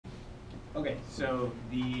Okay, so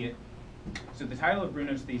the title of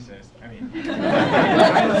Bruno's thesis, the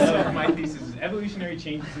title of my thesis is Evolutionary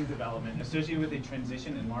Changes in Development Associated with a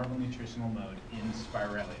Transition in Larval Nutritional Mode in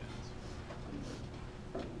Spiralians.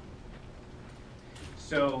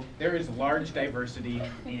 So there is large diversity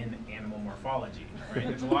in animal morphology, right?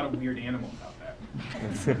 There's a lot of weird animals out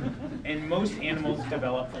there. And most animals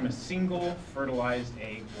develop from a single fertilized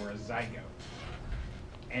egg or a zygote.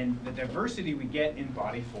 And the diversity we get in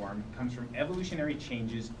body form comes from evolutionary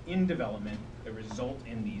changes in development that result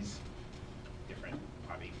in these different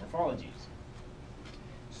body morphologies.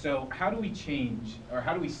 So how do we change, or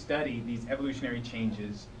how do we study these evolutionary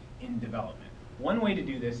changes in development? One way to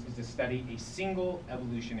do this is to study a single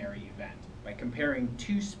evolutionary event by comparing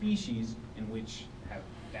two species in which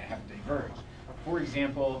that have diverged. For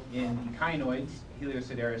example, in echinoids,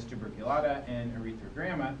 Heliosideris tuberculata and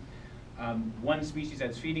Erythrogramma, one species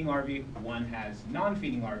has feeding larvae, one has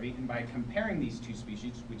non-feeding larvae, and by comparing these two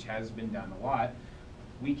species, which has been done a lot,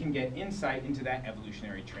 we can get insight into that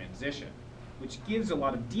evolutionary transition, which gives a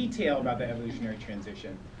lot of detail about the evolutionary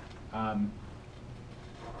transition,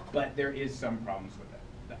 but there is some problems with it.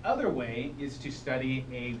 The other way is to study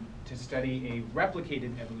a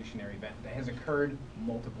replicated evolutionary event that has occurred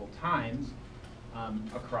multiple times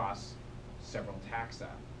across several taxa.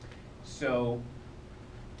 So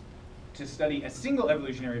to study a single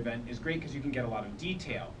evolutionary event is great because you can get a lot of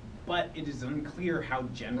detail, but it is unclear how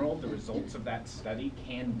general the results of that study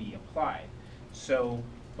can be applied. So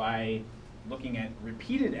by looking at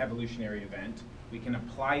repeated evolutionary event, we can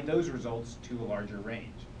apply those results to a larger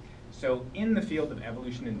range. So in the field of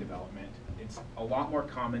evolution and development, it's a lot more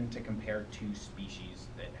common to compare two species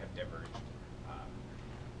that have diverged.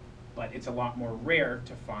 But it's a lot more rare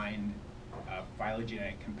to find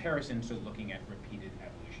phylogenetic comparison, so looking at repeated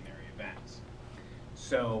evolutionary events.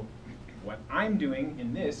 So what I'm doing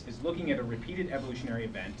in this is looking at a repeated evolutionary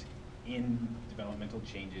event in developmental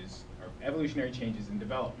changes, or evolutionary changes in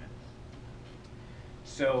development.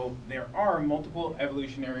 So there are multiple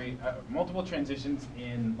transitions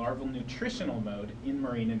in larval nutritional mode in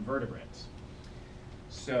marine invertebrates.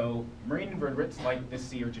 So marine invertebrates, like this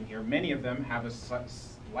sea urchin here, many of them have a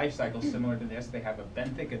life cycle similar to this. They have a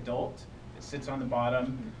benthic adult that sits on the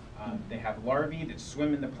bottom. They have larvae that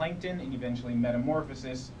swim in the plankton and eventually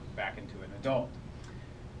metamorphosis back into an adult.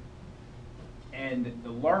 And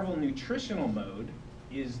the larval nutritional mode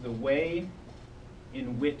is the way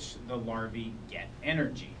in which the larvae get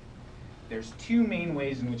energy. There's two main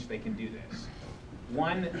ways in which they can do this.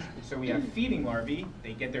 One, so we have feeding larvae.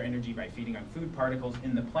 They get their energy by feeding on food particles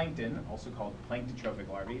in the plankton, also called planktotrophic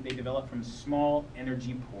larvae. They develop from small,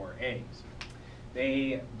 energy-poor eggs.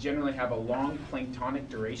 They generally have a long planktonic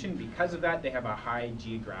duration. Because of that, they have a high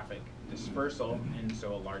geographic dispersal, and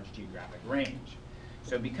so a large geographic range.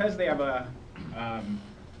 So because they have a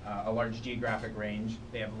large geographic range,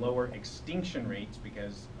 they have lower extinction rates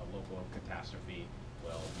because a local catastrophe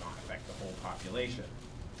will not affect the whole population.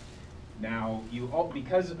 Now,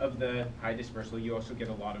 because of the high dispersal, you also get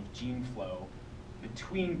a lot of gene flow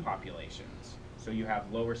between populations. So you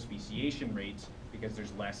have lower speciation rates because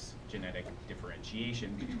there's less genetic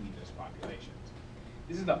differentiation between those populations.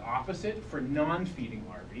 This is the opposite for non-feeding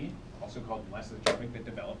larvae, also called lesotrophic, that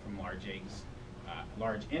develop from large eggs,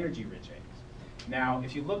 large energy-rich eggs. Now,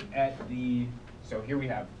 if you look at so here we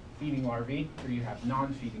have feeding larvae, here you have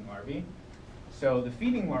non-feeding larvae. So the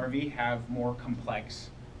feeding larvae have more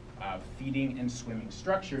complex feeding and swimming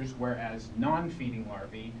structures, whereas non-feeding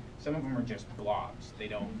larvae, some of them are just blobs. They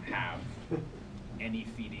don't have any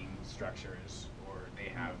feeding structures, or they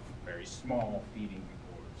have very small feeding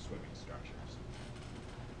or swimming structures.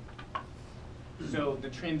 So the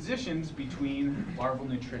transitions between larval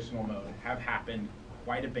nutritional mode have happened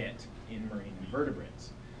quite a bit in marine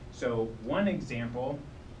invertebrates. So one example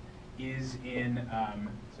is in,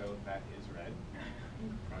 so that is red,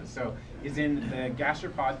 so is in the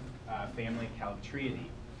gastropod family Callitriidae.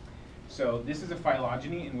 So this is a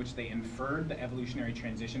phylogeny in which they inferred the evolutionary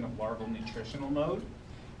transition of larval nutritional mode.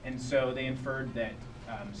 And so they inferred that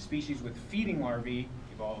species with feeding larvae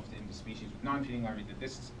evolved into species with non-feeding larvae, that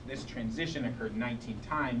this transition occurred 19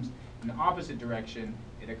 times. In the opposite direction,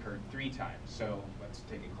 it occurred 3 times. So let's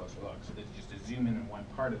take a closer look. So this is just a zoom in on one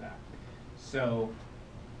part of that. So,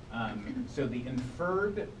 so the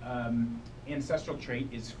inferred ancestral trait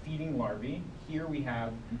is feeding larvae. Here we have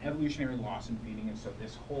an evolutionary loss in feeding, and so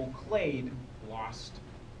this whole clade lost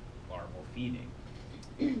larval feeding.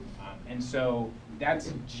 And so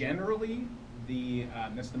that's generally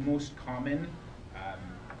that's the most common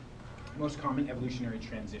evolutionary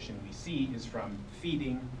transition we see is from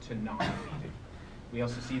feeding to non-feeding. We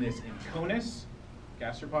also see this in Conus.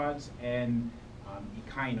 gastropods, and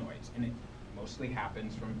echinoids. And it mostly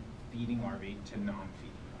happens from feeding larvae to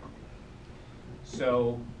non-feeding larvae.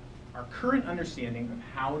 So our current understanding of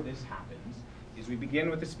how this happens is we begin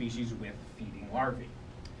with the species with feeding larvae.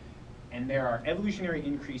 And there are evolutionary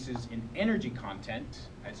increases in energy content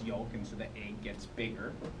as yolk, and so the egg gets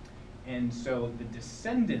bigger. And so the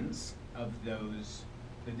descendants of those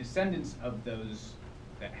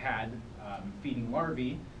that had feeding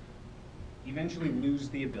larvae eventually lose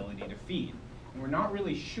the ability to feed. And we're not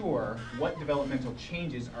really sure what developmental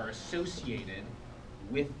changes are associated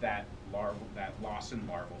with that loss in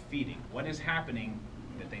larval feeding. What is happening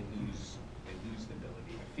that they lose the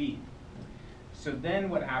ability to feed? So then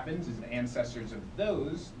what happens is the ancestors of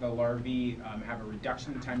those, the larvae, have a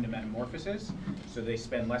reduction in time to metamorphosis. So they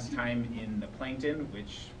spend less time in the plankton,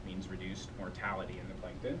 which means reduced mortality in the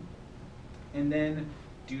plankton. And then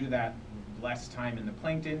due to that less time in the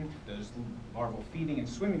plankton, those larval feeding and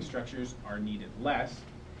swimming structures are needed less.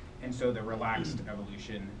 And so the relaxed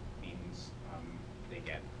evolution means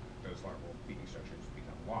those larval feeding structures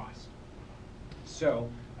become lost. So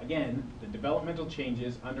again, the developmental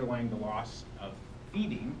changes underlying the loss of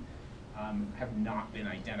feeding have not been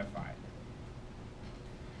identified.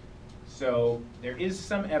 So there is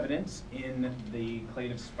some evidence in the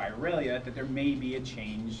clade of Spiralia that there may be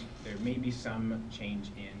some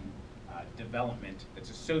change in development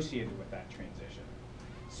that's associated with that transition.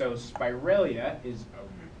 So Spiralia is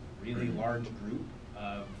a really large group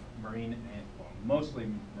of marine and, well, mostly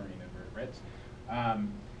marine invertebrates,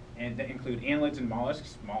 and that include annelids and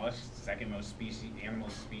mollusks. Mollusks, second most species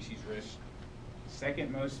rich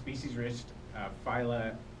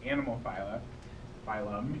animal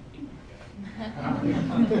phylum.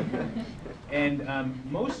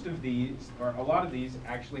 And most of these, or a lot of these,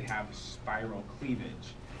 actually have spiral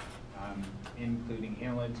cleavage, including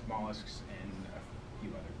annelids, mollusks, and a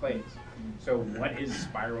few other clades. So what is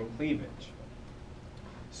spiral cleavage?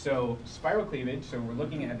 So spiral cleavage, so we're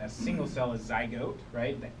looking at a single cell as zygote,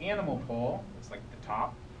 right? The animal pole, it's like the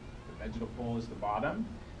top, the vegetal pole is the bottom.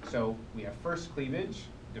 So we have first cleavage,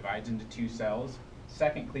 divides into 2 cells.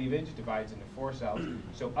 Second cleavage divides into 4 cells.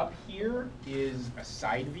 So up here is a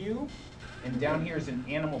side view, and down here is an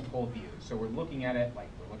animal pole view. So we're looking at it like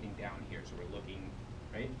we're looking down here, so we're looking,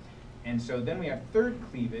 right? And so then we have third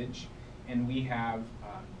cleavage, and we have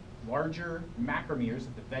larger macromeres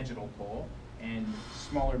at the vegetal pole, and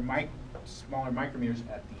smaller micromeres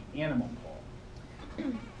at the animal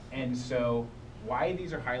pole. And so why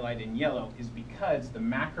these are highlighted in yellow is because the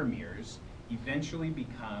macromeres eventually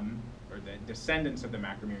become, or the descendants of the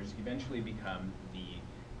macromeres eventually become the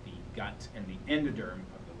gut and the endoderm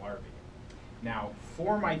of the larvae. Now,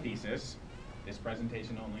 for my thesis, this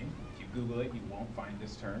presentation only, if you Google it, you won't find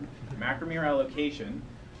this term. Macromere allocation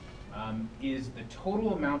is the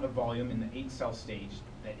total amount of volume in the 8-cell stage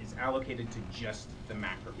that is allocated to just the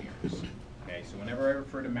macromeres. Okay, so whenever I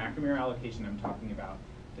refer to macromere allocation, I'm talking about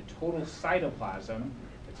the total cytoplasm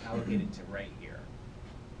that's allocated to right here.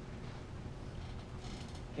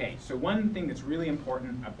 Okay, so one thing that's really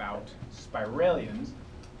important about spiralians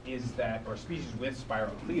is that, or species with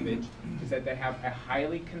spiral cleavage, is that they have a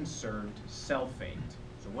highly conserved cell fate.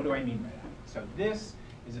 So what do I mean by that? So this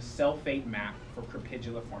is a cell fate map for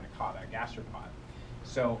Crepidula fornicata, a gastropod.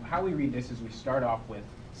 So how we read this is we start off with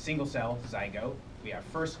single cell zygote. We have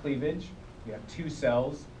first cleavage, we have 2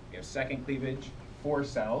 cells, we have second cleavage, 4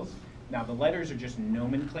 cells. Now the letters are just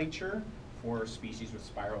nomenclature for species with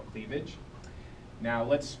spiral cleavage. Now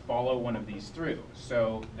let's follow one of these through.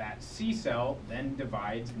 So that C cell then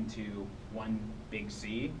divides into one big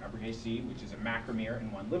C, uppercase C, which is a macromere,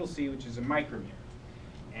 and one little c, which is a micromere.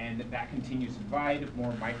 And that continues to divide,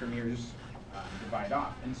 more micromeres divide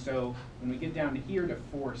off. And so when we get down to here to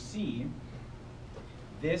 4C,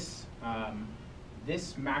 this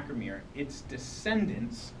macromere, its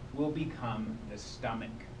descendants will become the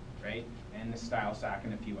stomach, right? And the style sac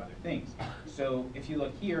and a few other things. So if you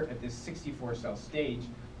look here at this 64-cell stage,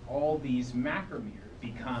 all these macromeres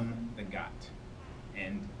become the gut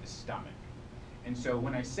and the stomach. And so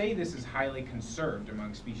when I say this is highly conserved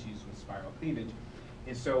among species with spiral cleavage,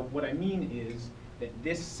 so what I mean is that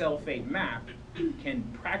this cell fate map can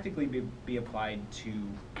practically be applied to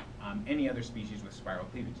any other species with spiral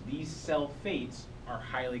cleavage. These cell fates are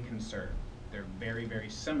highly conserved. They're very, very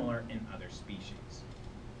similar in other species.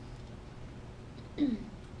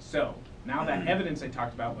 So now that evidence I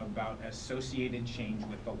talked about associated change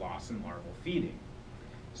with the loss in larval feeding.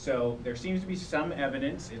 So there seems to be some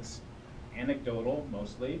evidence, it's anecdotal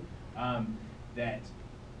mostly, that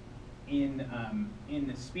in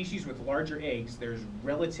the species with larger eggs, there's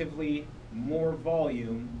relatively more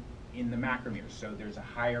volume in the macromeres, so there's a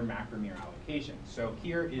higher macromere allocation. So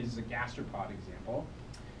here is a gastropod example.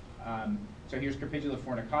 So here's Crepidula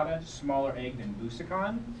fornicata, smaller egg than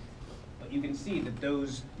Busicon, but you can see that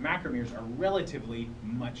those macromeres are relatively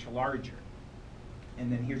much larger.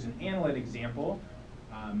 And then here's an annelid example.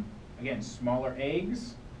 Again, smaller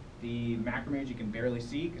eggs. The macromeres you can barely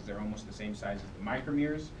see because they're almost the same size as the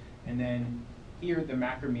micromeres. And then here the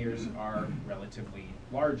macromeres are relatively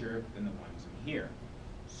larger than the ones in here.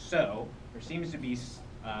 So there seems to be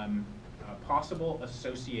a possible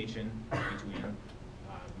association between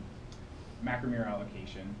macromere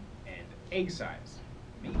allocation and egg size,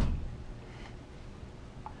 maybe.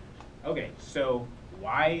 Okay, so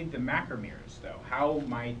why the macromeres, though? How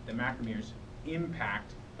might the macromeres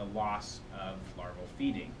impact the loss of larval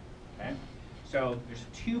feeding? Okay, so there's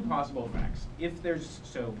two possible effects. If there's,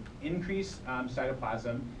 increased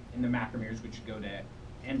cytoplasm in the macromeres, which go to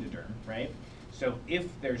endoderm, right? So if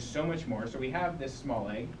there's so much more, so we have this small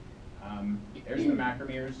egg, there's the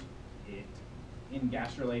macromeres, in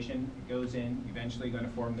gastrulation, it goes in, eventually going to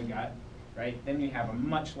form the gut, right? Then we have a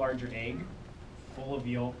much larger egg, full of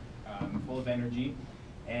veal, full of energy,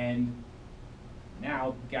 and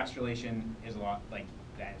now gastrulation is a lot like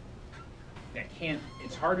that. That can't,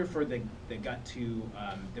 it's harder for the gut to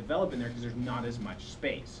develop in there because there's not as much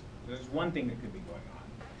space. There's one thing that could be going on.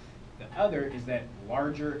 The other is that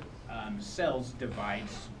larger cells divide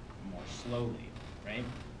more slowly, right?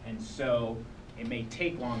 And so it may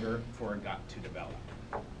take longer for a gut to develop.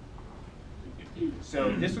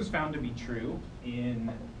 So this was found to be true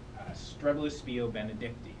in Streptospio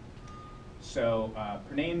benedicti. So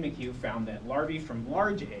Pernay and McHugh found that larvae from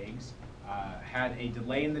large eggs had a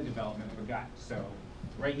delay in the development of a gut. So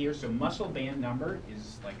right here, so muscle band number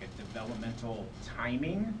is like a developmental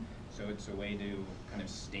timing. So it's a way to kind of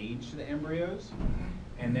stage the embryos.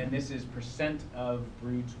 And then this is percent of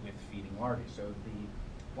broods with feeding larvae. So the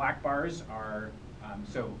black bars are,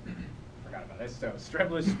 forgot about this. So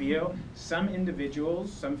Streptospio, some individuals,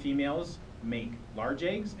 some females make large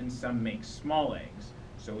eggs and some make small eggs.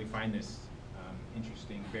 So we find this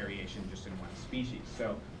interesting variation just in one species.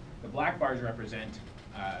 So the black bars represent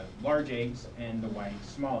large eggs and the white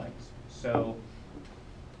small eggs. So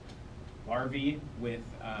larvae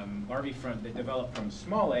that develop from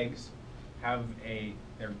small eggs have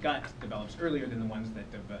their gut develops earlier than the ones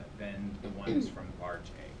from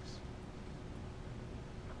large eggs.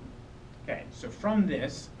 Okay, so from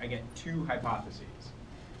this I get two hypotheses.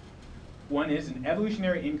 One is an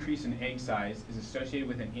evolutionary increase in egg size is associated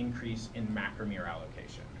with an increase in macromere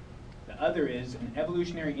allocation. The other is an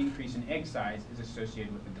evolutionary increase in egg size is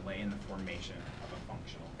associated with a delay in the formation of a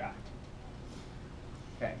functional gut.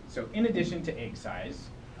 Okay, so in addition to egg size,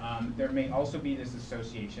 there may also be this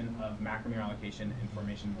association of macromere allocation and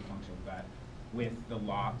formation of a functional gut with the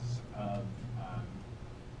loss of,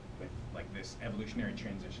 with like this evolutionary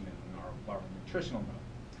transition in the larval nutritional mode.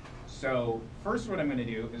 So first what I'm going to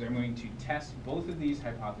do is I'm going to test both of these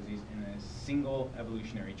hypotheses in a single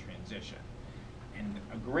evolutionary transition. And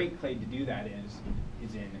a great clade to do that is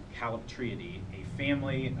in Caloptriidae, a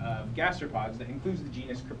family of gastropods that includes the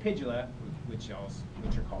genus Crepidula, which are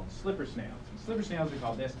called slipper snails. And slipper snails are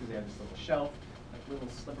called this because they have this little shelf, like little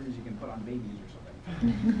slippers you can put on babies or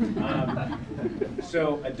something.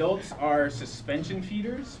 So adults are suspension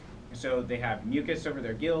feeders. So they have mucus over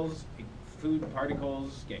their gills. Food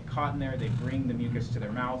particles get caught in there. They bring the mucus to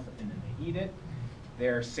their mouth and then they eat it.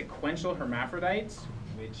 They're sequential hermaphrodites,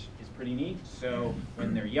 which is pretty neat. So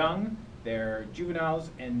when they're young, they're juveniles,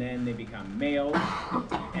 and then they become males.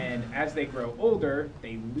 And as they grow older,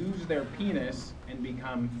 they lose their penis and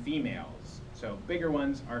become females. So bigger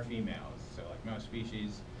ones are females. So like most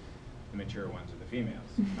species, the mature ones are the females.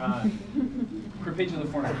 Crepidula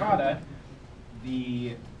fornicata,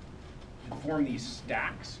 form these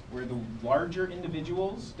stacks where the larger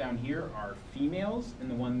individuals down here are females and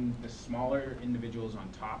the smaller individuals on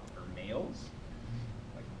top are males.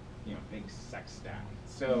 Big sex stack.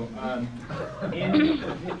 So in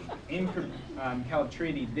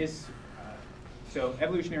Caloptriidae, so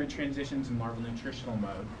evolutionary transitions in larval nutritional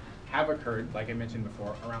mode have occurred, like I mentioned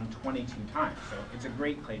before, around 22 times. So it's a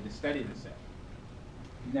great clade to study this in.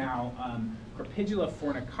 Now, Crepidula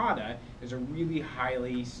fornicata is a really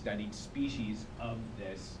highly studied species of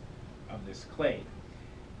this clade,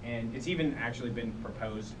 and it's even actually been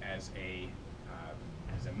proposed as a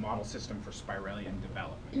model system for spiralian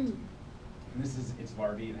development. And this is its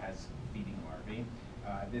larvae. It has feeding larvae.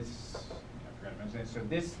 I forgot to mention this. So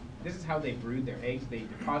this is how they brood their eggs. They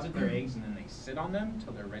deposit their eggs and then they sit on them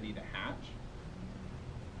until they're ready to hatch.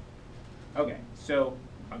 Okay, so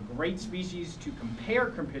a great species to compare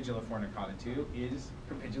Crepidula fornicata to is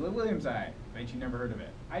Crepidula williamsi. I bet you never heard of it.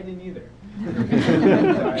 I didn't either.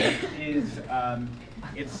 Crepidula williamsi is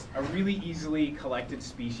it's a really easily collected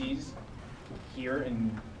species here in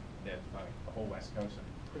the whole West Coast.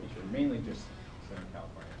 I'm pretty sure, mainly just Southern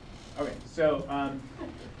California. Okay, so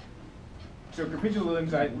so Crepidula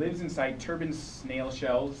williamsi lives inside turbid snail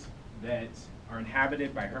shells that are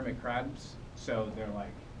inhabited by hermit crabs. So they're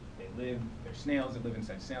like, they're snails that live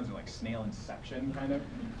inside snails. They're like snail inception, kind of.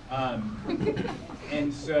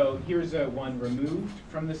 And so here's one removed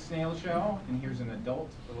from the snail shell, and here's an adult,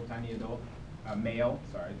 little tiny adult, male.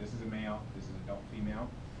 Sorry, this is a male. This is adult female.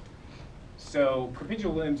 So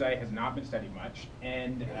Crepidula williamsi has not been studied much,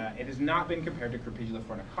 and it has not been compared to Crepidula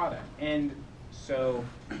fornicata. And so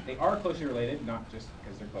they are closely related, not just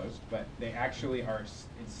because they're close, but they actually are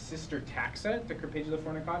it's sister taxa to Crepidula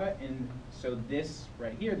fornicata. And so this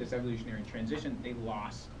right here, this evolutionary transition, they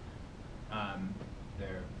lost the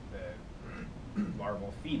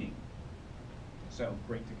larval feeding. So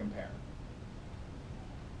great to compare.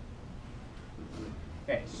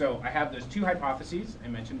 Okay, so I have those two hypotheses I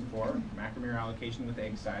mentioned before, macromere allocation with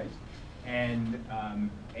egg size, and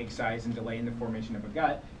egg size and delay in the formation of a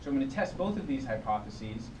gut. So I'm going to test both of these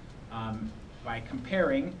hypotheses by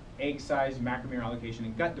comparing egg size, macromere allocation,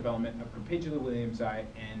 and gut development of Crepidula williamsi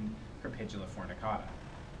and Crepidula fornicata.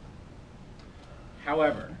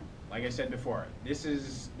 However, like I said before, this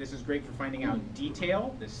is great for finding out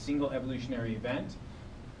detail, this single evolutionary event,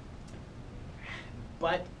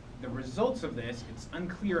 but the results of this, it's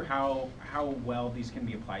unclear how well these can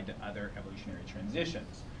be applied to other evolutionary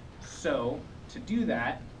transitions. So to do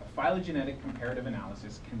that, a phylogenetic comparative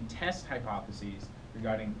analysis can test hypotheses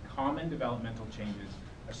regarding common developmental changes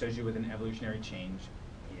associated with an evolutionary change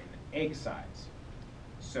in egg size.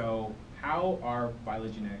 So how are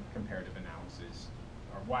phylogenetic comparative analyses,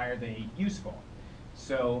 or why are they useful?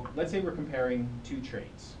 So let's say we're comparing two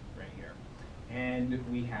traits right here, and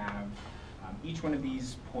we have each one of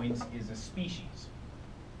these points is a species.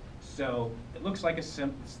 So it looks like a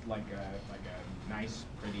nice,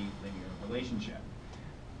 pretty linear relationship.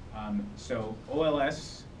 So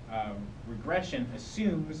OLS regression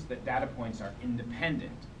assumes that data points are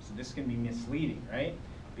independent. So this can be misleading, right?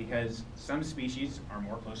 Because some species are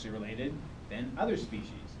more closely related than other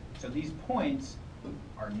species. So these points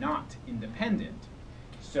are not independent.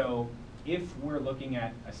 So if we're looking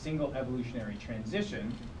at a single evolutionary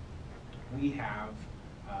transition, we have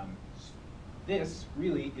this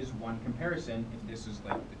really is one comparison if this is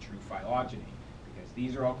like the true phylogeny, because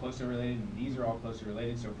these are all closely related and these are all closely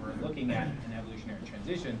related. So if we're looking at an evolutionary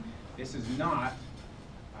transition, this is not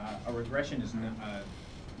a regression, is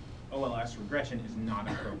OLS regression is not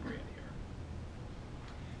appropriate here.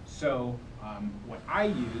 So what I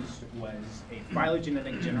used was a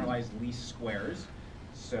phylogenetic generalized least squares.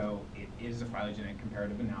 So it is a phylogenetic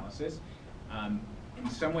comparative analysis. In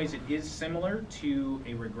some ways, it is similar to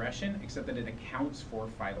a regression, except that it accounts for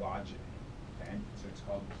phylogeny. Okay? So it's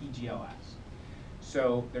called PGLS.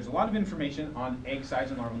 So there's a lot of information on egg size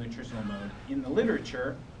and larval nutritional mode in the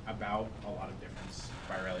literature about a lot of different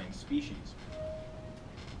spiralian species.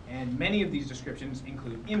 And many of these descriptions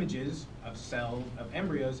include images of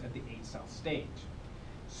embryos at the 8-cell stage.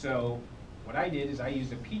 So what I did is I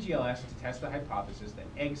used a PGLS to test the hypothesis that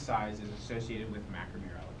egg size is associated with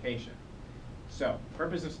macromere allocation. So,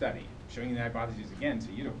 purpose of study, showing you the hypotheses again so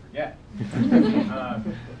you don't forget.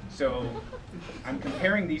 So, I'm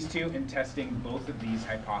comparing these two and testing both of these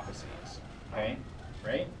hypotheses, okay,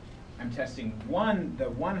 right? I'm testing the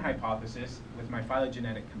one hypothesis with my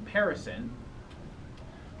phylogenetic comparison,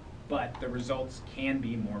 but the results can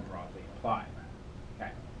be more broadly applied,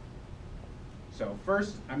 okay? So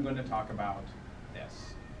first, I'm going to talk about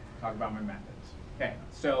my methods. Okay,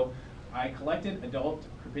 so I collected adult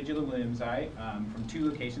Crepidula williamsi from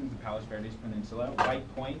two locations, the Palos Verdes Peninsula,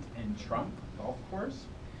 White Point and Trump Golf Course.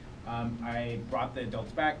 I brought the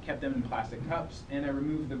adults back, kept them in plastic cups, and I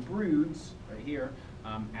removed the broods right here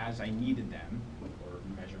as I needed them for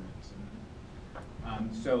measurements.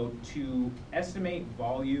 So to estimate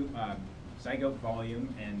volume, zygote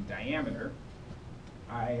volume and diameter,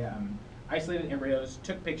 I isolated embryos,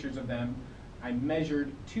 took pictures of them, I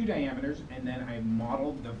measured two diameters, and then I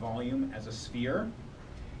modeled the volume as a sphere.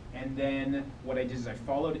 And then what I did is I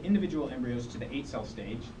followed individual embryos to the 8-cell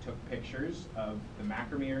stage, took pictures of the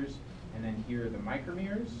macromeres, and then here are the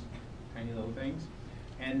micromeres, tiny little things.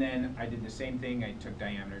 And then I did the same thing. I took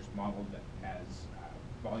diameters, modeled as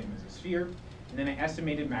volume as a sphere, and then I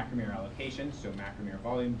estimated macromere allocation, so macromere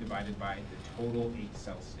volume divided by the total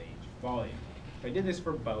 8-cell stage volume. So I did this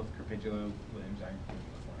for both Crepidula williamsi and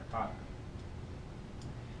Crepidula fornicata.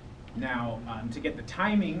 Now, to get the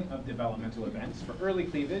timing of developmental events, for early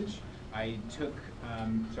cleavage, I took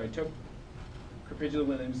Crepidula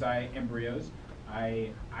williamsi embryos.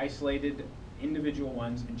 I isolated individual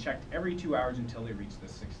ones and checked every 2 hours until they reached the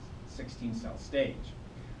 16-cell stage.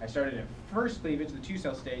 I started at first cleavage, the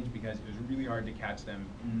 2-cell stage, because it was really hard to catch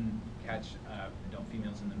adult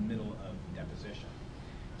females in the middle of deposition.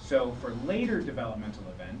 So for later developmental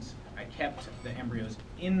events, I kept the embryos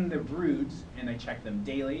in the broods and I checked them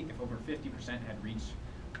daily. If over 50% had reached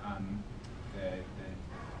the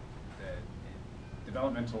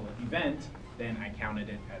developmental event, then I counted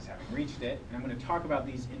it as having reached it. And I'm going to talk about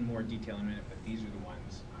these in more detail in a minute, but these are the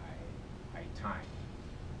ones I timed.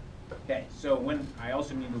 Okay, so when I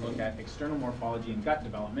also need to look at external morphology and gut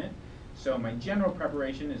development. So my general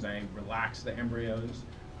preparation is I relax the embryos,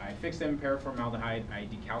 I fixed them in paraformaldehyde, I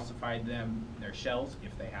decalcified them, their shells,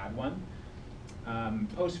 if they had one.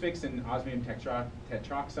 Post-fixed in osmium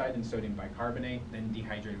tetroxide and sodium bicarbonate, then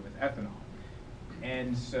dehydrated with ethanol.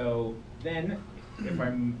 And so then, if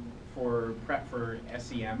I'm for prep for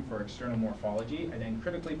SEM, for external morphology, I then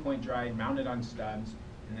critically point dried, mounted on studs,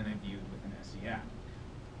 and then I viewed with an SEM.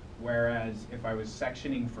 Whereas if I was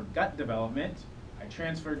sectioning for gut development, I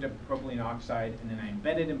transferred to propylene oxide, and then I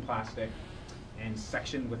embedded in plastic and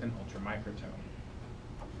sectioned with an ultramicrotome.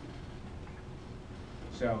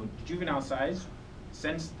 So juvenile size,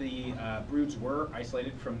 since the broods were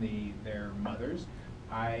isolated from their mothers,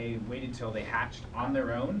 I waited till they hatched on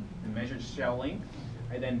their own and measured shell length.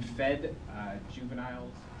 I then fed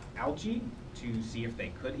juveniles algae to see if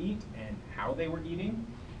they could eat and how they were eating.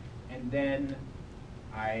 And then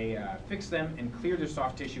I fixed them and cleared their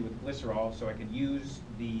soft tissue with glycerol so I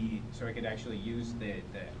could actually use the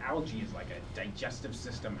algae as like a digestive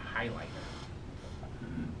system highlighter.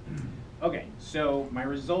 Okay, so my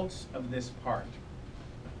results of this part.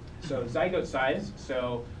 So zygote size,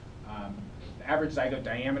 so the average zygote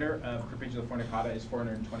diameter of Crepidula fornicata is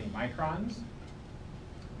 420 microns.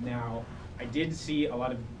 Now, I did see a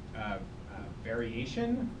lot of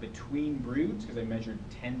variation between broods because I measured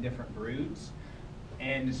 10 different broods.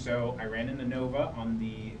 And so I ran an ANOVA on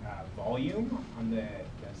the volume, on the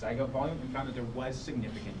zygote volume, and found that there was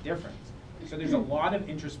significant difference. So there's a lot of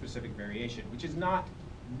interspecific variation, which is not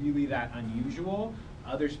really that unusual.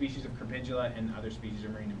 Other species of Crepidula and other species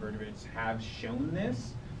of marine invertebrates have shown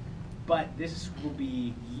this, but this will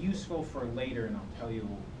be useful for later, and I'll tell you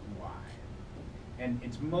why. And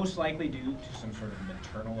it's most likely due to some sort of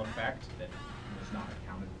maternal effect that was not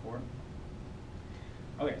accounted for.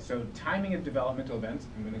 Okay, so timing of developmental events.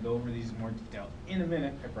 I'm going to go over these in more detail in a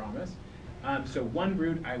minute, I promise. So one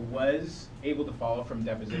brood I was able to follow from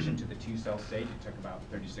deposition to the 2-cell stage. It took about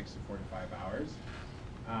 36 to 45 hours.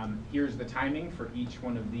 Here's the timing for each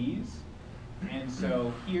one of these. And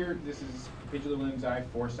so here, this is Crepidula williamsi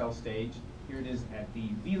 4-cell stage. Here it is at the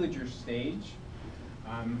velager stage.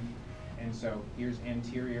 And so here's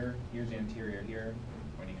anterior here,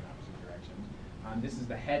 pointing in opposite directions. This is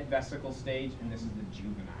the head vesicle stage, and this is the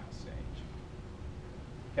juvenile stage.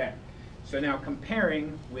 Okay, so now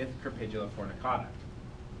comparing with Crepidula fornicata.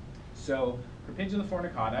 So Crepidula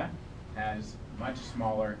fornicata has much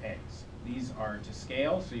smaller eggs. These are to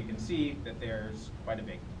scale, so you can see that there's quite a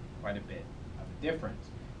bit of a difference.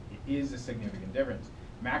 It is a significant difference.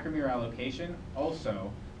 Macromere allocation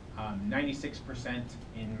also 96%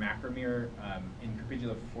 in macromere in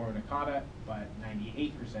Crepidula fornicata, but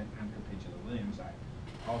 98% on Crepidula williamsi,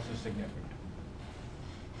 also significant.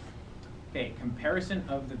 Okay, comparison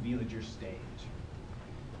of the velager stage.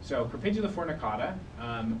 So Crepidula fornicata,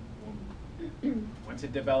 once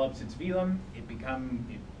it develops its velum, it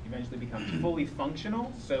eventually becomes fully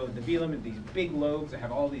functional. So the velum is these big lobes that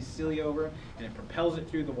have all these cilia over them, and it propels it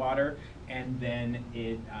through the water, and then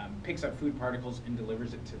it picks up food particles and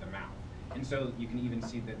delivers it to the mouth. And so you can even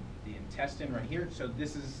see the intestine right here. So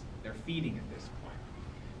they're feeding at this point.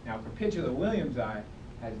 Now Crepidula williamsi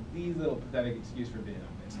has these little pathetic excuse for venom.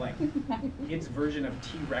 It's like its version of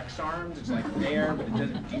T-Rex arms. It's like there, but it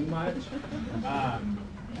doesn't do much.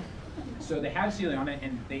 So they have cilia on it,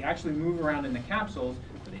 and they actually move around in the capsules,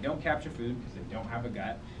 but they don't capture food because they don't have a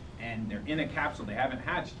gut, and they're in a capsule. They haven't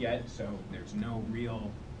hatched yet, so there's no real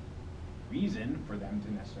reason for them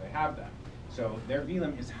to necessarily have them. So their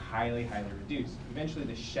velum is highly, highly reduced. Eventually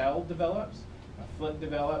the shell develops, a foot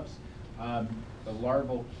develops, the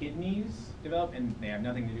larval kidneys develop, and they have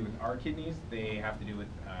nothing to do with our kidneys. They have to do with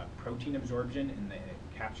protein absorption in the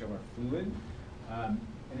capsular fluid. And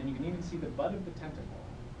then you can even see the butt of the tentacle.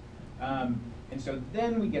 And so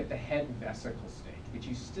then we get the head vesicle stage, which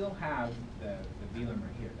you still have the velum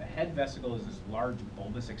right here. The head vesicle is this large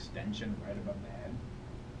bulbous extension right above the head.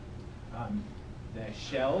 The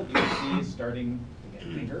shell, you can see, is starting to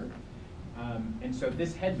get bigger. And so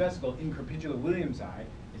this head vesicle in Crepidula williamsi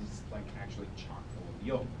is like actually chock full of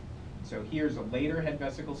yolk. So here's a later head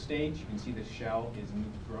vesicle stage. You can see the shell is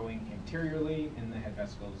growing anteriorly and the head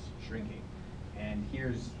vesicle is shrinking. And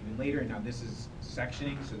here's even later, now this is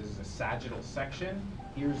sectioning, so this is a sagittal section.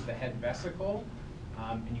 Here's the head vesicle,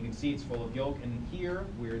 and you can see it's full of yolk. And here,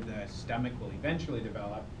 where the stomach will eventually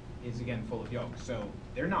develop, is again full of yolk. So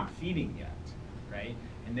they're not feeding yet, right?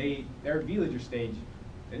 And their velager stage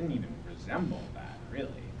didn't even resemble that, really.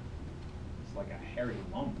 It's like a hairy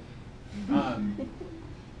lump.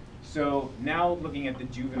 So now looking at the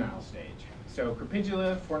juvenile stage. So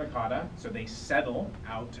Crepidula fornicata, so they settle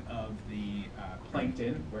out of the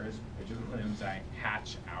plankton, whereas Crepidula williamsi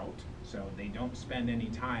hatch out. So they don't spend any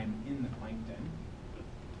time in the plankton.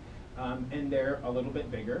 And they're a little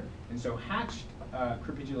bit bigger. And so hatched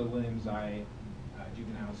Crepidula williamsi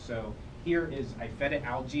juveniles. So here is, I fed it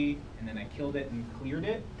algae, and then I killed it and cleared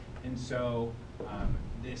it. And so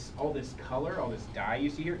all this color, all this dye you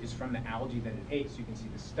see here is from the algae that it ate. So you can see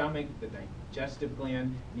the stomach, the digestive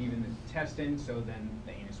gland, and even the intestine. So then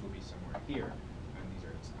the anus will be somewhere here. And these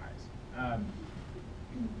are its eyes.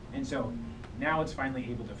 And so now it's finally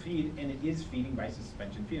able to feed, and it is feeding by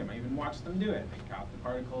suspension feeding. I even watched them do it. They caught the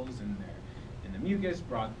particles in the mucus,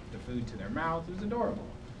 brought the food to their mouth. It was adorable.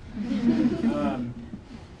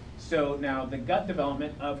 So now the gut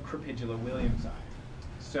development of Crepidula williamsi.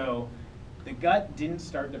 So the gut didn't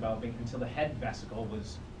start developing until the head vesicle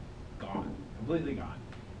was gone, completely gone.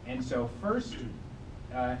 And so first,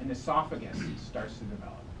 an esophagus starts to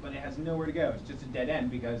develop, but it has nowhere to go. It's just a dead end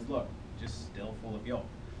because, look, just still full of yolk.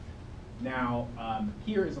 Now,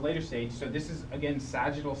 here is a later stage. So this is, again,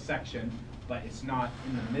 sagittal section, but it's not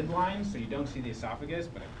in the midline, so you don't see the esophagus,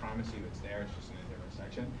 but I promise you it's there. It's just in a different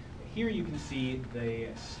section. But here you can see the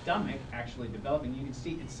stomach actually developing. You can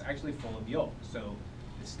see it's actually full of yolk. So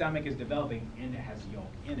the stomach is developing, and it has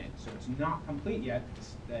yolk in it. So it's not complete yet.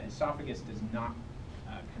 The esophagus does not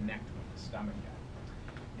connect with the stomach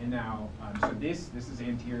yet. And now, so this is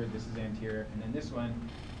anterior, and then this one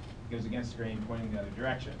goes against the grain, pointing the other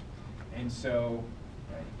direction. And so,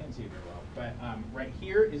 you can't see it very well, but right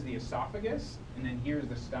here is the esophagus, and then here's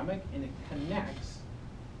the stomach, and it connects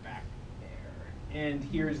back there. And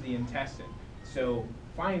here's the intestine. So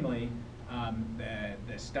finally,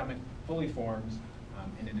 the stomach fully forms,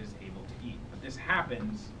 and it is able to eat. But this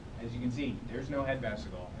happens, as you can see, there's no head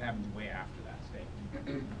vesicle. It happens way after that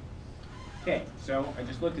stage. Okay, so I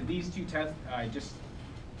just looked at these two tests. I just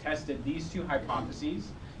tested these two hypotheses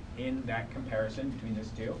in that comparison between these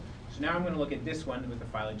two. So now I'm going to look at this one with a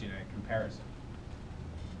phylogenetic comparison.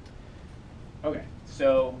 Okay,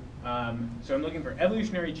 so I'm looking for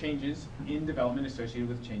evolutionary changes in development associated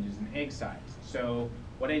with changes in egg size. So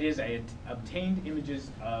what I did is I obtained images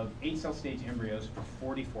of 8-cell stage embryos for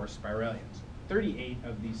 44 spiralians. 38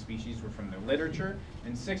 of these species were from the literature,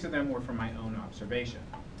 and 6 of them were from my own observation.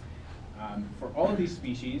 For all of these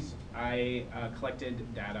species, I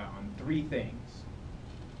collected data on 3 things.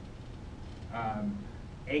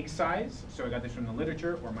 Egg size, so I got this from the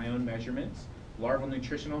literature or my own measurements. Larval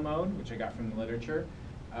nutritional mode, which I got from the literature.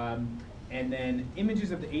 And then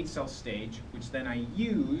images of the 8-cell stage, which then I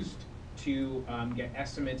used to get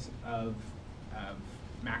estimates of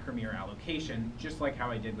macromere allocation, just like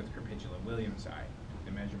how I did with Crepidula williamsi,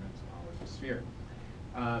 the measurements all over the sphere.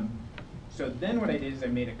 So then what I did is I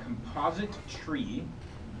made a composite tree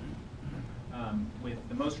with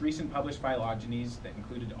the most recent published phylogenies that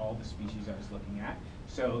included all the species I was looking at.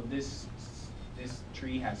 So this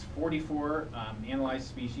tree has 44 analyzed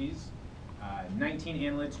species, 19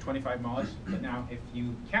 annelids, 25 mollusks. But now if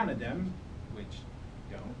you counted them, which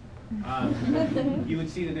don't, you would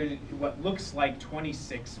see that there's what looks like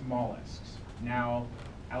 26 mollusks. Now,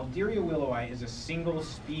 Alderia willowi is a single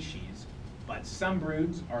species, but some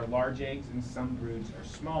broods are large eggs and some broods are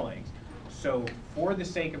small eggs. So for the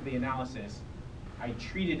sake of the analysis, I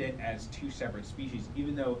treated it as 2 separate species,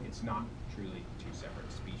 even though it's not truly 2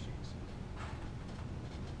 separate species.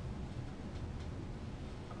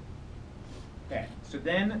 Okay, so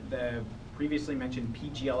then the previously mentioned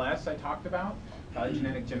PGLS I talked about,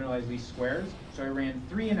 phylogenetic generalized least squares. So I ran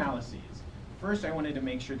 3 analyses. First, I wanted to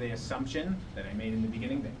make sure the assumption that I made in the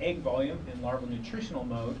beginning, the egg volume and larval nutritional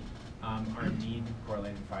mode are indeed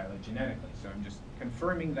correlated phylogenetically. So I'm just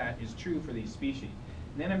confirming that is true for these species.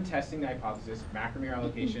 And then I'm testing the hypothesis, macromere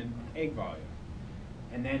allocation, egg volume.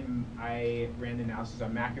 And then I ran the analysis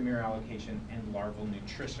on macromere allocation and larval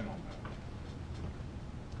nutritional mode.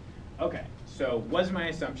 Okay, so was my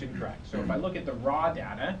assumption correct? So if I look at the raw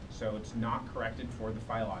data, so it's not corrected for the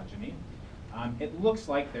phylogeny, it looks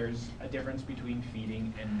like there's a difference between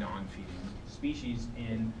feeding and non-feeding species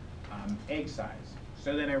in egg size.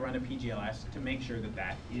 So then I run a PGLS to make sure that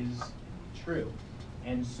that is true.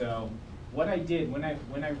 And so what I did when I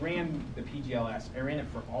ran the PGLS, I ran it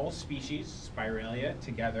for all species, Spiralia,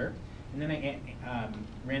 together, and then I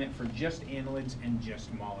ran it for just annelids and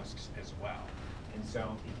just mollusks as well. And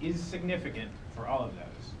so it is significant for all of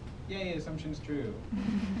those. Yay, assumption's true.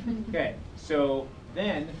 Okay, so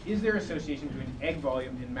then, is there association between egg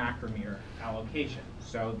volume and macromere allocation?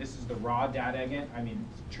 So this is the raw data again. I mean,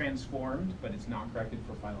 it's transformed, but it's not corrected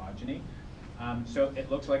for phylogeny. So it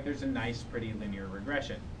looks like there's a nice, pretty linear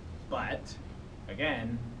regression. But,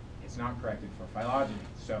 again, it's not corrected for phylogeny.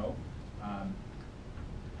 So,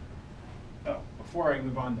 before I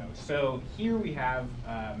move on though, so here we have,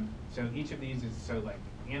 so each of these is like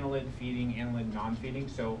annelid, feeding, annelid, non-feeding.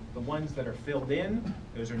 So the ones that are filled in,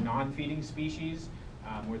 those are non-feeding species,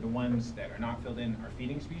 where the ones that are not filled in are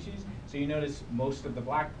feeding species. So you notice most of the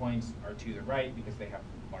black points are to the right because they have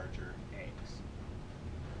larger eggs.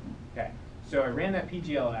 Okay, so I ran that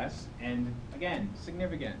PGLS, and again,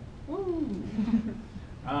 significant. Woo!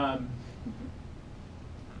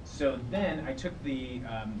 So then I took the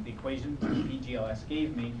equation the PGLS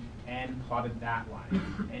gave me and plotted that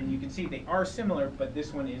line. And you can see they are similar, but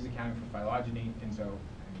this one is accounting for phylogeny, and so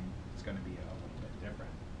it's going to be a little bit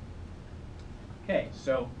different. Okay,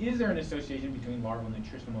 so is there an association between larval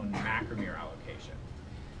nutritional and macromere allocation?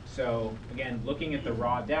 So again, looking at the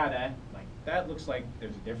raw data, like that looks like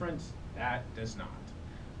there's a difference. That does not.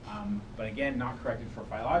 But again, not corrected for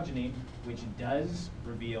phylogeny, which does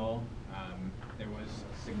reveal there was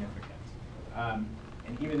significance.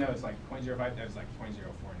 And even though it's like 0.05, that was like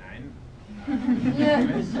 0.049.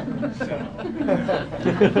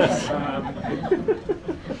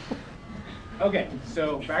 Okay,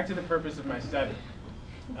 so back to the purpose of my study.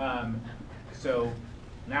 So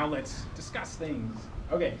now let's discuss things.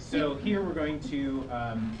 Okay, so here we're going to,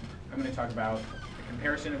 I'm going to talk about the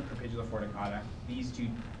comparison of Crepidula forticata, these two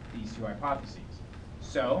hypotheses.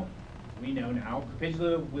 So we know now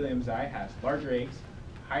Crepidula williamsi has larger eggs,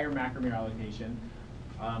 higher macromere allocation,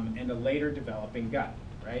 and a later developing gut,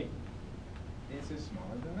 right? This is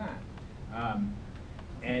smaller than that.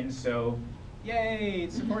 And so, yay,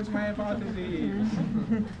 it supports my hypotheses.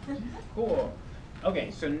 Cool.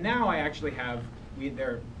 Okay, so now I actually have,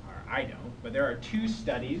 I don't, but there are two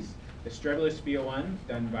studies, the Strebelospia one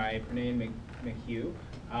done by Pernay and McHugh,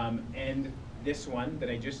 and this one that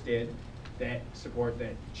I just did that support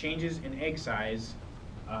that changes in egg size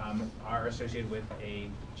are associated with a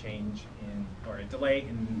change in, or a delay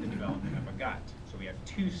in the development of a gut. So we have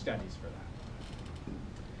two studies for that.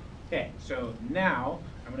 Okay, so now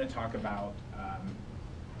I'm going to talk about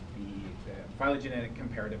the phylogenetic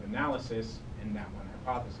comparative analysis in that one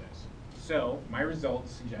hypothesis. So my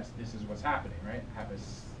results suggest this is what's happening, right? Have a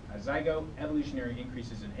zygote, evolutionary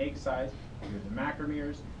increases in egg size, bigger the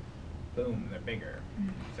macromeres, boom, they're bigger.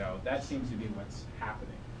 So that seems to be what's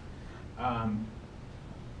happening.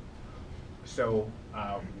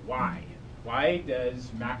 Why? Why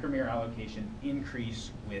does macromere allocation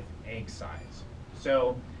increase with egg size?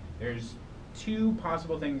 So there's two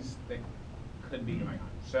possible things that could be going on.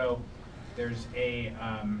 So there's there's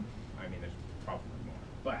probably more,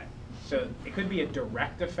 but so it could be a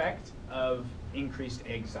direct effect of increased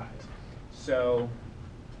egg size. So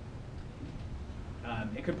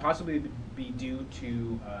it could possibly be due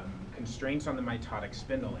to constraints on the mitotic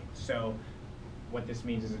spindle length. So what this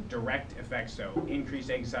means is a direct effect, so increased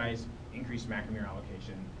egg size, increased macromere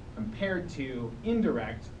allocation, compared to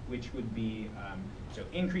indirect, which would be, so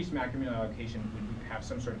increased macromere allocation would have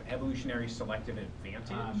some sort of evolutionary selective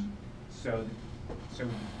advantage. So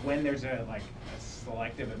when there's a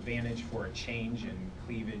selective advantage for a change in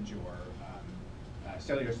cleavage or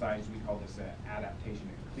cellular size, we call this adaptation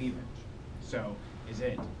and cleavage. So is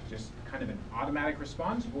it just kind of an automatic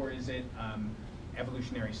response, or is it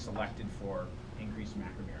evolutionary selected for increased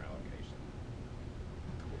macromere allocation?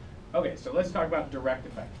 Okay, so let's talk about direct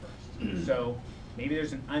effect first. So maybe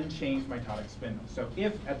there's an unchanged mitotic spindle. So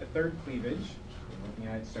if at the third cleavage, we're looking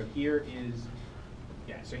at it, so here is,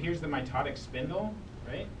 so here's the mitotic spindle,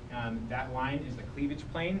 right? That line is the cleavage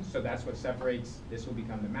plane, so that's what separates, this will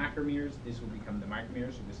become the macromeres, this will become the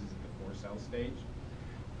micromeres, so this is at the 4-cell stage.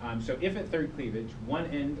 So if at third cleavage, one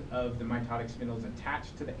end of the mitotic spindle is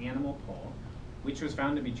attached to the animal pole, which was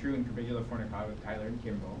found to be true in Crepidula fornicata with Tyler and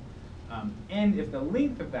Kimball, and if the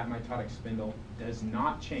length of that mitotic spindle does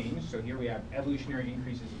not change, so here we have evolutionary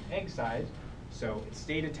increases in egg size, so it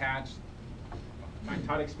stayed attached,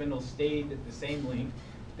 mitotic spindle stayed the same length,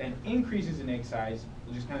 then increases in egg size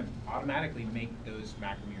will just kind of automatically make those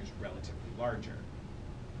macromeres relatively larger,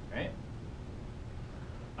 right?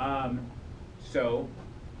 So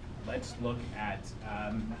let's look at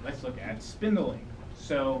spindling.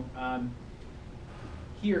 So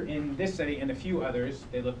here in this study and a few others,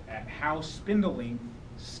 they looked at how spindling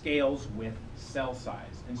scales with cell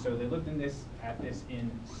size, and so they looked at this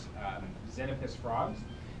in Xenopus frogs.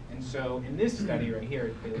 And so in this study right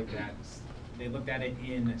here, they looked at it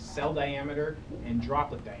in cell diameter and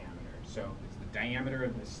droplet diameter. So it's the diameter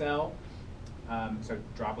of the cell. So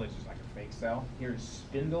droplet is just like a fake cell. Here's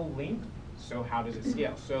spindle length. So how does it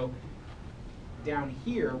scale? So down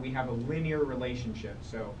here we have a linear relationship.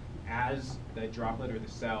 So as the droplet or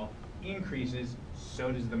the cell increases,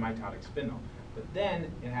 so does the mitotic spindle. But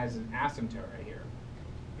then it has an asymptote right here.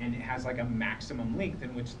 And it has like a maximum length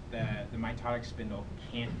in which the mitotic spindle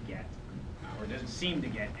can't get, or doesn't seem to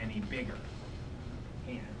get any bigger.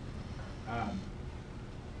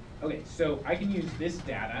 Okay, so I can use this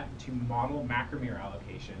data to model macromere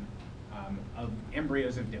allocation of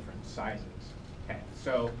embryos of different sizes. Okay,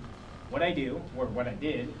 so what I do, or what I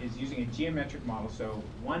did, is using a geometric model. So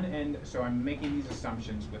so I'm making these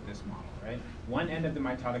assumptions with this model, right? One end of the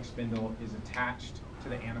mitotic spindle is attached to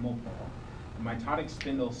the animal pole. The mitotic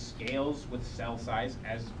spindle scales with cell size,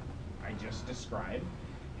 as I just described,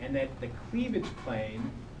 and that the cleavage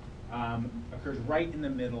plane occurs right in the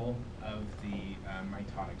middle of the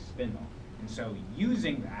mitotic spindle. And so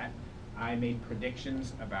using that, I made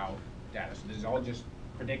predictions about data. So this is all just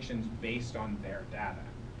predictions based on their data.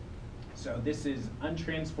 So this is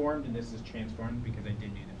untransformed, and this is transformed because I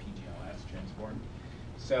did do the PGLS transformed.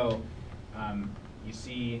 So you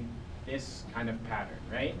see this kind of pattern,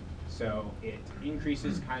 right? So it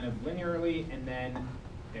increases kind of linearly, and then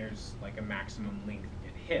there's like a maximum length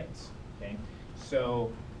it hits, okay?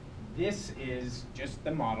 So this is just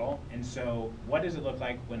the model, and so what does it look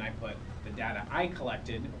like when I put the data I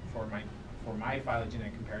collected for my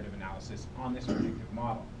phylogenetic comparative analysis on this predictive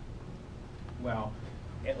model? Well,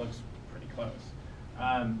 it looks pretty close.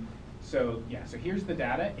 So here's the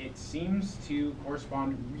data. It seems to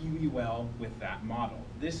correspond really well with that model.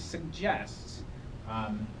 This suggests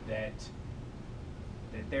that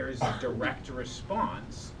there is a direct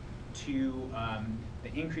response to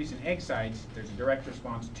the increase in egg size. There's a direct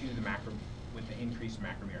response to the with the increased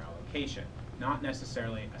macromere allocation. Not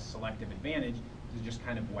necessarily a selective advantage. This is just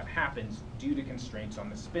kind of what happens due to constraints on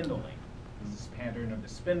the spindle length. This is this pattern of the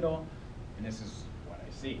spindle, and this is what I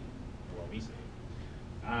see, or what we see.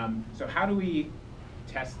 So how do we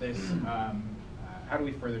test this? How do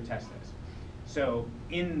we further test this? So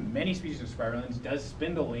in many species of spiralians, does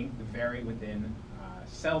spindle length vary within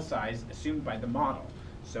cell size assumed by the model?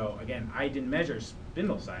 So again, I didn't measure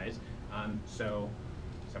spindle size, so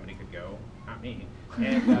somebody could go, not me,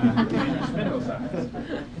 and measure spindle size.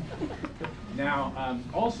 Now,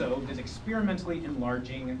 also, does experimentally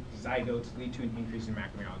enlarging zygotes lead to an increase in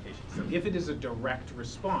macromere allocation? So if it is a direct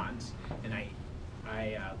response, and I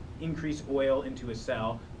increase oil into a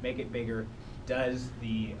cell, make it bigger, does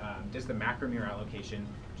the macromere allocation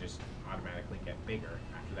just automatically get bigger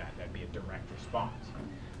after that? That'd be a direct response.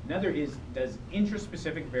 Another is, does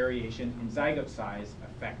intraspecific variation in zygote size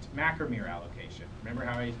affect macromere allocation? Remember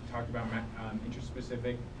how I talked about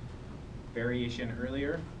intraspecific variation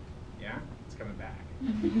earlier? Yeah, it's coming back.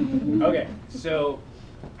 Okay, so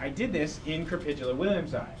I did this in Crepidula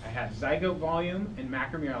williamsi. I had zygote volume and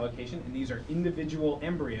macromere allocation, and these are individual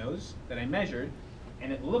embryos that I measured,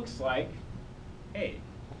 and it looks like, hey,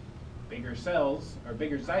 bigger cells or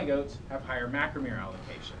bigger zygotes have higher macromere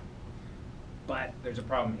allocation. But there's a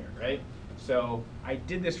problem here, right? So I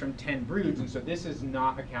did this from 10 broods, and so this is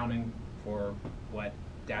not accounting for what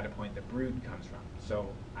data point the brood comes from. So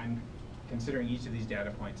I'm considering each of these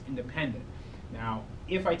data points independent. Now,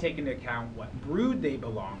 if I take into account what brood they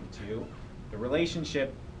belong to, the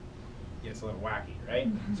relationship gets a little wacky, right?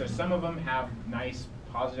 So some of them have nice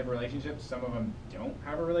positive relationships, some of them don't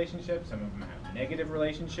have a relationship, some of them have a negative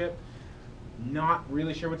relationship. Not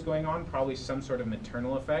really sure what's going on, probably some sort of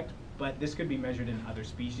maternal effect, but this could be measured in other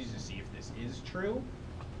species to see if this is true.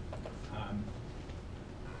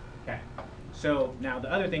 Okay, so now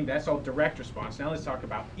the other thing, that's all direct response. Now let's talk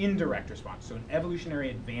about indirect response. So an evolutionary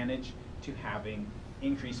advantage to having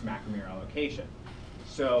increased macromere allocation.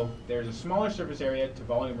 So there's a smaller surface area to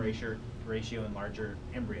volume ratio in larger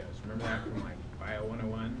embryos. Remember that from like Bio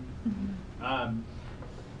 101?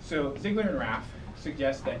 So Ziegler and Raff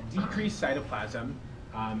suggest that decreased cytoplasm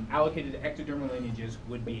allocated to ectodermal lineages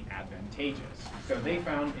would be advantageous. So they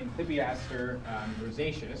found in Clipiaster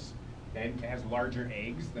rosaceus, okay, it has larger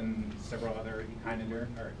eggs than several other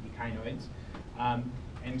echinoids.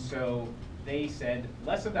 And so they said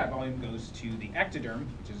less of that volume goes to the ectoderm,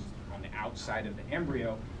 which is on the outside of the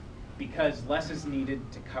embryo, because less is needed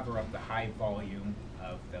to cover up the high volume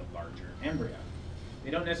of the larger embryo. They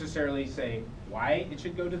don't necessarily say why it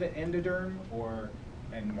should go to the endoderm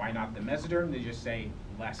and why not the mesoderm. They just say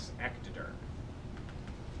less ectoderm.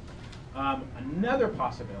 Another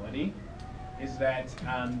possibility is that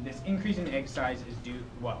this increase in egg size is due,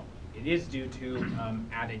 well, it is due to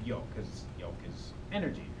added yolk, because yolk is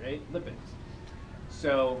energy, right? Lipids.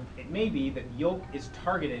 So it may be that yolk is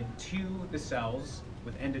targeted to the cells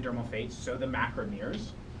with endodermal fates, so the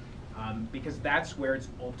macromeres, because that's where it's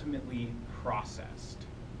ultimately processed.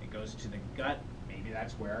 It goes to the gut, maybe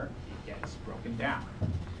that's where it gets broken down.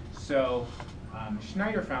 So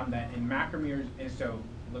Schneider found that in macromeres, and so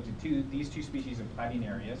looked at these two species of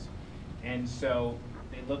Platinarias, and so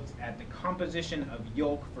they looked at the composition of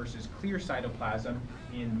yolk versus clear cytoplasm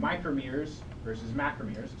in micromeres versus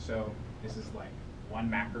macromeres. So this is like one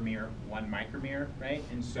macromere, one micromere, right?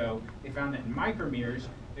 And so they found that in micromeres,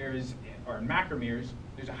 or in macromeres,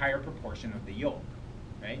 there's a higher proportion of the yolk,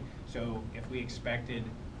 right? So if we expected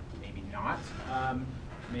maybe not,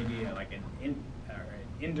 maybe like an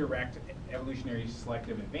indirect evolutionary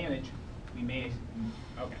selective advantage, we may,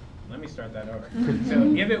 okay, let me start that over.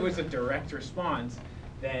 So if it was a direct response,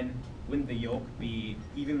 then wouldn't the yolk be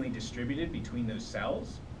evenly distributed between those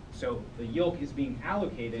cells? So the yolk is being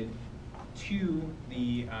allocated to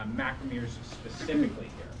the macromeres specifically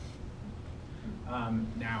here.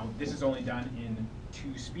 Now, this is only done in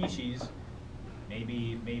 2 species.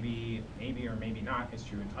 Maybe or maybe not, it's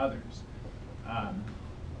true in others.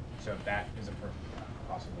 So that is a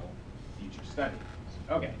possible future study.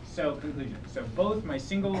 Okay, so conclusion. So both my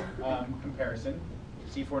single comparison,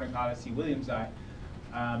 C. fornicata, C. williamsi,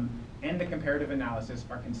 and the comparative analysis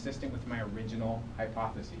are consistent with my original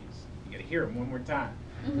hypotheses. You gotta hear them one more time.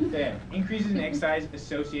 Then, increases in egg size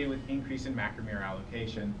associated with increase in macromere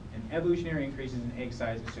allocation, and evolutionary increases in egg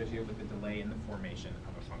size associated with the delay in the formation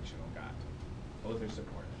of a functional gut. Both are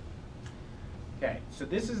supported. Okay, so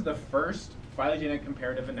this is the first phylogenetic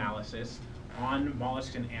comparative analysis on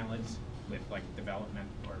mollusks and annelids with like development,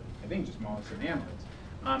 or I think just mollusks and annelids.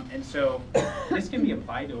 And so this can be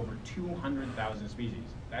applied to over 200,000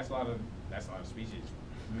 species. That's a lot of species.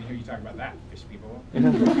 Let me hear you talk about that, fish people.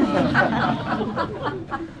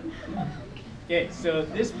 Okay, so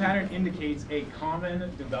this pattern indicates a common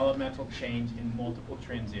developmental change in multiple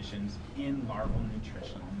transitions in larval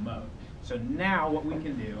nutritional mode. So now what we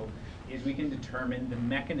can do is we can determine the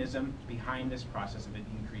mechanism behind this process of an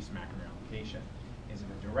increased macromere allocation. Is it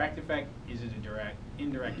a direct effect? Is it a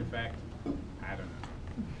indirect effect? I don't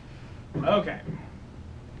know. Okay.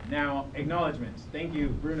 Now, acknowledgements. Thank you,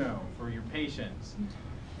 Bruno, for your patience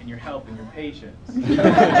and your help and your patience.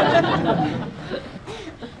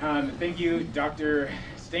 Thank you, Dr.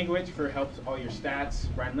 Stankiewicz, for help with all your stats.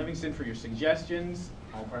 Brian Livingston for your suggestions,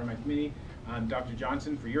 all part of my committee. Dr.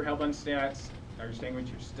 Johnson for your help on stats. Dr. Stankiewicz,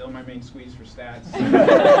 you're still my main squeeze for stats.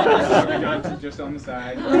 Dr. Johnson just on the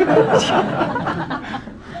side.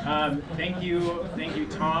 Thank you,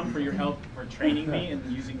 Tom, for your help for training me and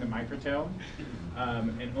using the microtome.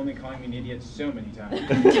 And only calling me an idiot so many times.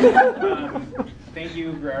 Thank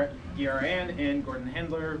you, Guiaran and Gordon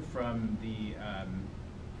Hendler from the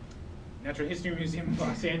Natural History Museum of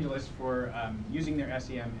Los Angeles for using their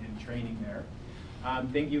SEM and training there.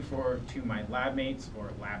 Thank you to my lab mates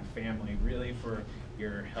or lab family, really, for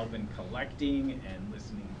your help in collecting and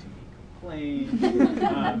listening to me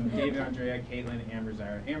complain. David, Andrea, Caitlin, Amber,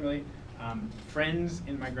 Zyra, Amberly. Friends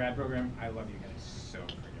in my grad program, I love you guys so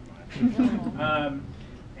freaking much.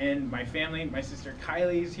 And my family, my sister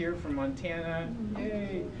Kylie's here from Montana.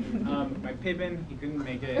 Yay! My Pippin, he couldn't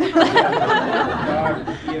make it. Dog,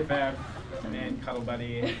 EFF, man, cuddle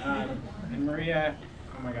buddy. And Maria,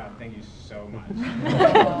 oh my God, thank you so much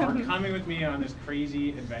for coming with me on this crazy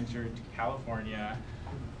adventure to California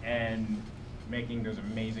and making those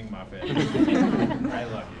amazing muffins. I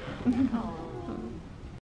love you.